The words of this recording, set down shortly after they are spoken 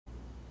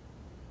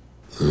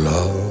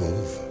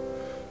Love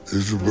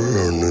is a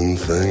burning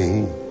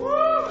thing.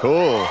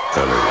 Cool.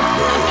 And it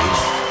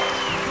makes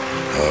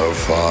a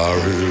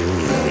fiery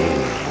ring.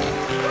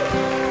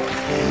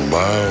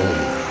 Bound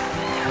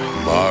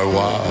by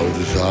wild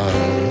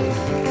desire.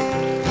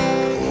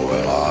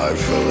 Well, I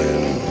fell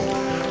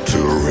into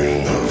a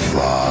ring of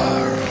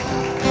fire.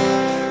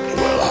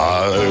 Well,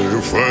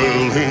 I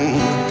fell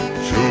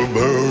into a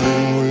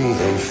burning ring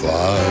of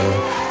fire.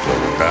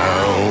 Went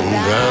down,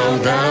 down,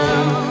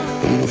 down,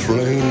 and the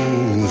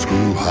flames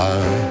grew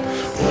high.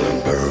 Well,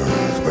 it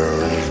burns,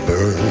 burns,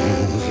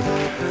 burns,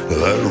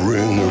 that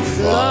ring of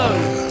fire,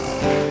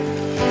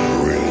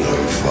 ring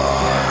of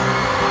fire.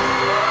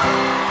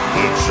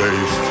 The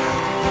taste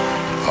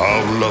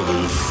of love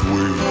is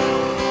sweet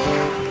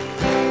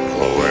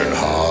when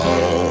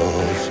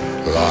hearts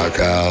like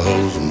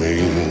ours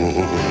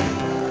meet.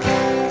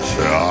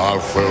 So I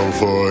fell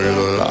for it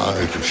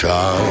like a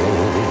child,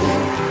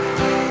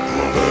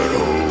 but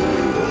oh,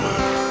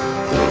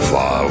 the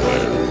fire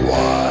went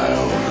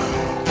wild.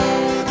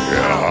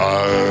 Yeah, I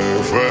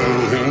fell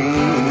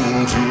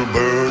into a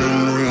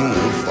burning ring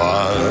of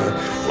fire.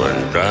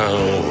 Went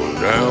down,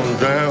 down,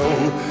 down,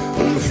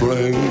 and the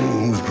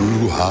flames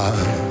grew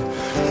high.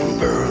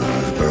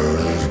 Burns,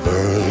 burns,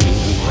 burns.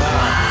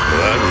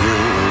 That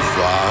ring of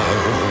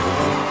fire.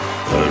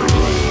 That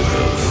ring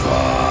of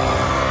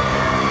fire.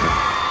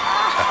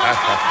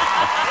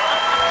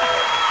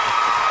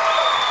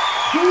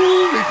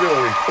 Holy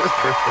jolly.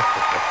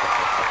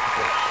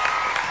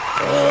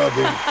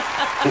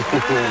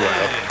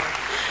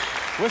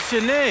 What's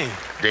your name?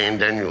 Dan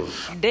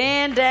Daniels.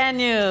 Dan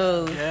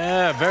Daniels.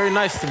 Yeah, very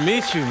nice to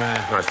meet you, man.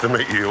 Nice to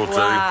meet you all too.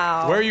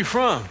 Wow. Where are you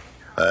from?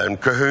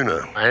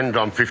 Kahuna, and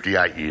I'm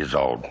 58 years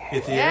old.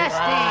 58? Yes,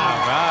 Dan.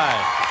 All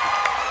right.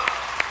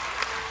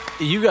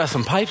 You got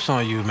some pipes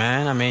on you,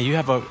 man. I mean, you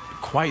have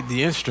quite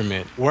the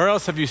instrument. Where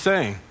else have you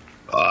sang?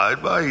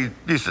 I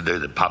used to do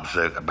the pub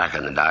circuit back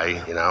in the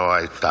day. You know,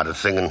 I started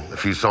singing a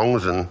few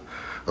songs and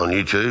on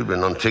YouTube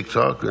and on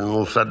TikTok, and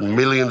all of a sudden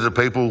millions of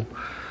people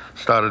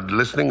started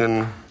listening,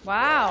 and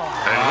Wow.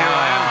 here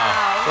I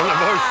am on The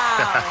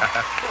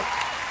Voice.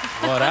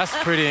 Well, that's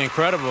pretty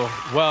incredible.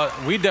 Well,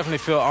 we definitely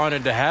feel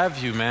honored to have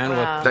you, man.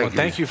 Wow. Well,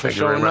 thank you for Thank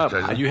you very showing much,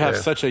 up. Jason. You have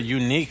Yeah. such a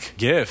unique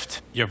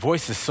gift. Your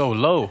voice is so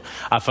low.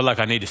 I feel like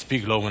I need to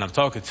speak low when I'm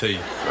talking to you.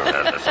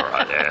 That's all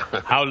right, yeah.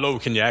 How low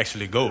can you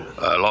actually go?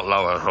 A lot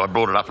lower. I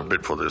brought it up a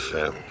bit for this,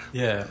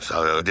 Yeah.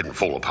 so it didn't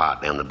fall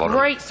apart down the bottom.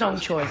 Great song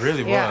choice. It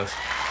really Yeah. was.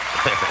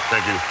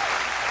 Thank you.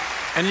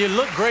 And you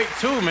look great,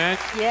 too, man.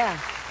 Yeah.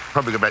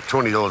 Probably got about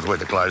 $20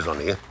 worth of clothes on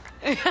here.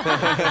 It's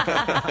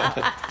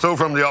all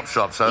from the op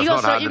shop, so You it's got,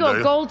 not hard you to got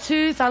do. gold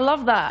tooth. I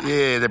love that.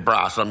 Yeah, they're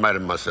brass. I made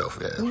them myself,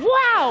 yeah.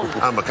 Wow.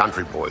 I'm a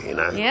country boy, you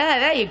know. Yeah,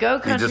 there you go. You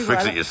Country just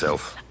fix brother. it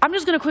yourself. I'm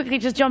just going to quickly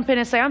just jump in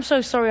and say I'm so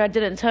sorry I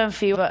didn't turn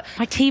for you, but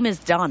my team is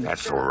done.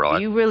 That's all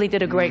right. You really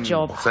did a great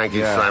job. Thank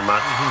you so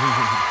much.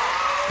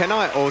 Can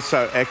I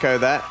also echo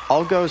that?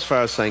 I'll go as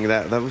far as saying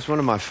that was one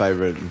of my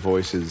favourite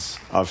voices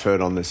I've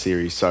heard on the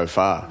series so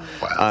far.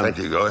 Wow, thank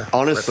you, Guy.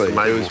 Honestly, That's it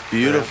amazing. was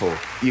beautiful. Yeah.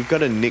 You've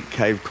got a Nick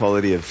Cave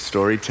quality of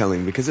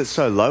storytelling. Because it's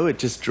so low, it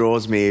just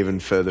draws me even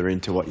further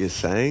into what you're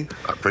saying.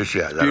 I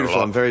appreciate that Beautiful. a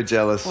lot. I'm very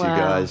jealous, you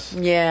guys.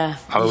 Yeah.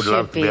 I would you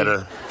love should to be able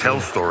to tell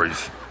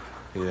stories.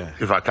 Yeah.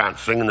 If I can't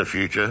sing in the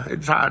future,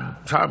 it's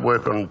hard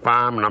work on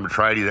farm, and I'm a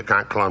tradie that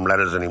can't climb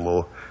ladders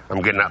anymore.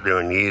 I'm getting up there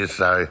in years,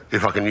 so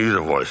if I can use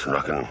a voice and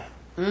I can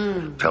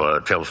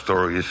tell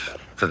stories,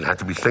 doesn't have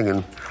to be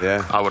singing.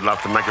 Yeah. I would love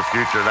to make a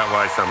future that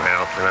way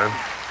somehow, you know.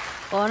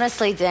 Well,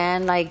 honestly,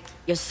 Dan, like,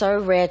 you're so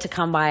rare to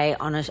come by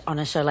on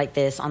a show like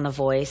this, on The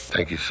Voice.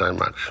 Thank you so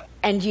much.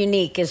 And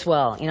unique as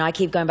well. You know, I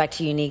keep going back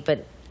to unique,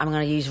 but I'm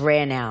going to use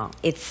rare now.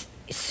 It's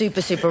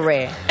super, super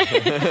rare.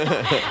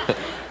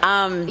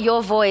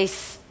 Your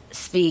voice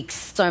speaks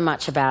so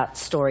much about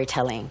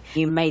storytelling.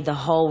 You made the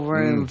whole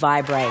room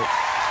vibrate.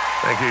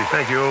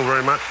 Thank you all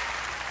very much.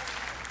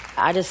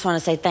 I just want to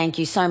say thank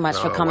you so much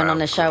for coming wow. on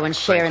the show and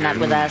sharing that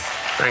Thank you. with us.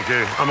 Thank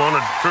you. I'm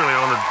honoured, truly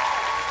honoured.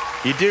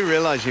 You do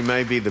realise you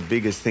may be the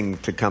biggest thing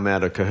to come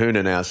out of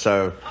Kahuna now,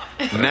 so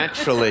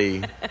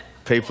naturally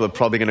people are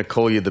probably going to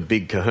call you the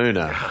Big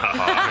Kahuna.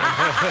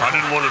 I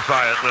didn't want to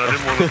say it. No, I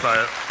didn't want to say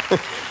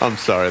it. I'm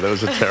sorry, that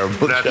was a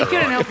terrible That's joke. You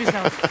couldn't help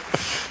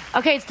yourself.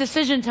 Okay, it's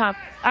decision time.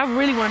 I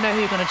really want to know who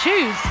you're going to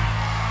choose.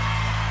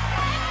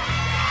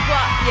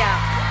 Well, yeah.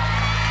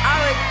 I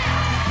would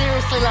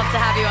seriously love to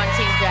have you on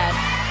Team Jess.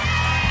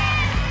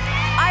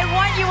 I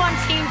want you on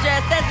Team Jess.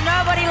 There's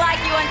nobody like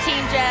you on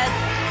Team Jess.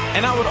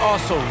 And I would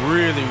also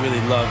really, really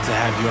love to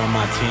have you on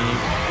my team.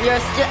 You're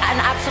an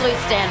absolute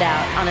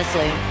standout,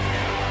 honestly.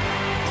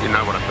 You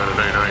know what I'm going to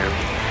do, don't you?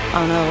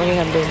 Oh no, what are you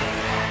going to do?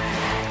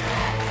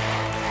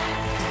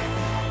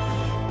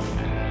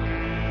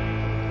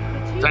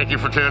 Thank you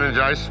for turning,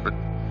 Jace, but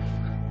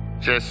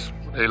Jess,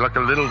 you're like a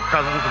little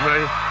cousin to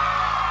me.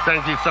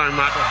 Thank you so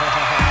much.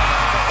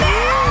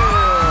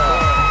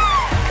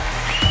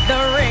 The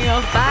Ring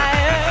of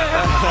Fire.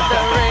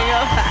 The Ring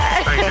of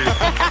Fire. Thank you.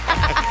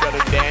 Got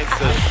a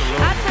dancer.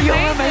 That's You're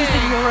amazing.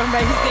 amazing You're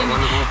amazing.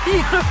 Wonderful.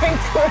 You're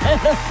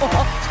incredible.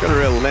 He's got a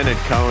real Leonard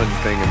Cohen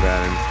thing about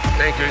him.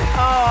 Thank you.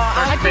 Oh,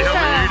 Thanks for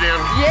helping you down.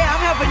 Yeah,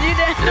 I'm helping you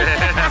down.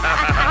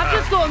 I've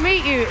just got to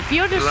meet you.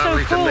 You're just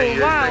Lovely so to cool. meet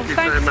you. Wow, Thank you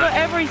thanks so for much.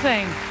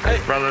 everything.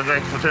 Thanks, brother.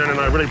 Thanks for turning.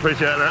 I really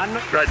appreciate that.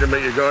 Great to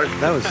meet you guys.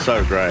 That was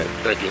so great.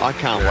 Thank you. I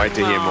can't wait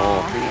to hear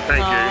more.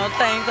 Thank you. Oh,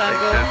 thanks,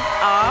 Uncle. Jen.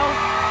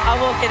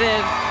 I'll walk it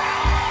in.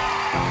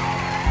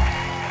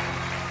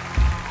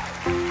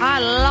 I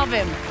love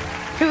him.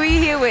 Who are you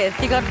here with?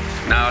 You got...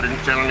 No, I didn't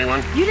tell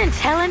anyone. You didn't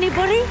tell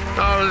anybody?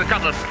 Oh, there's a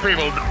couple of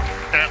people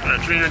out in the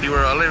community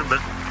where I live,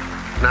 but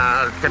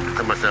nah, I kept it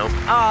to myself.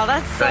 Oh,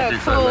 that's so Thank you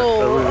so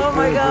cool. much. Oh,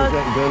 my God.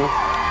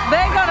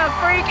 They're going to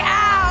freak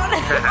out.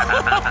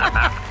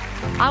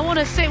 I want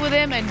to sit with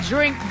him and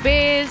drink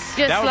beers,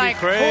 just That would be like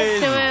talk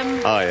crazy. to him.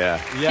 Oh,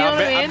 yeah. Yeah, You know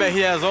what I I mean? bet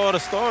he has all the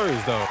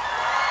stories, though.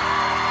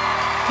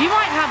 You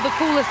might have the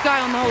coolest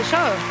guy on the whole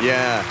show.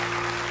 Yeah.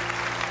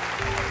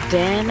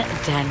 Dan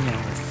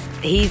Daniels.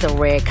 He's a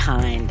rare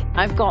kind.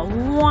 I've got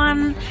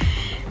one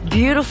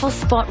beautiful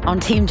spot on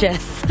Team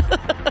Jess.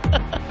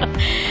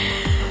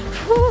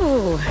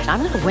 Whew, I'm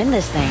going to win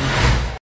this thing.